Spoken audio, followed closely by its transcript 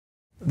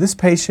This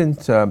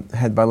patient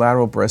had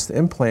bilateral breast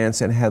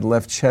implants and had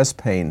left chest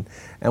pain.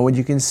 And what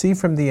you can see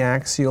from the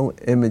axial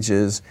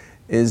images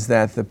is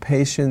that the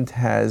patient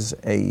has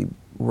a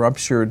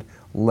ruptured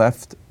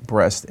left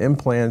breast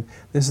implant.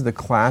 This is the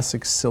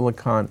classic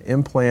silicone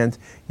implant.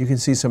 You can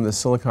see some of the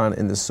silicone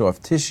in the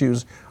soft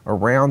tissues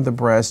around the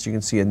breast. You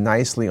can see it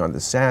nicely on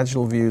the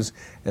sagittal views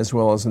as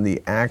well as in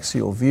the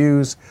axial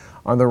views.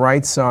 On the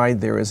right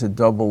side, there is a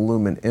double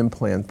lumen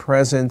implant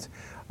present.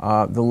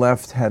 The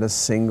left had a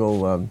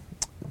single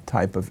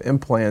type of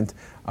implant.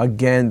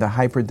 Again, the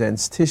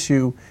hyperdense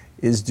tissue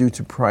is due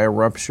to prior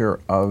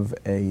rupture of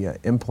a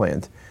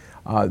implant.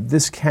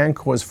 This can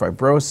cause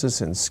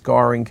fibrosis and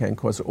scarring, can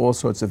cause all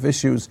sorts of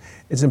issues.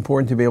 It's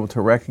important to be able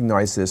to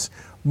recognize this.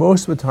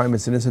 Most of the time,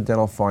 it's an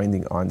incidental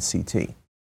finding on CT.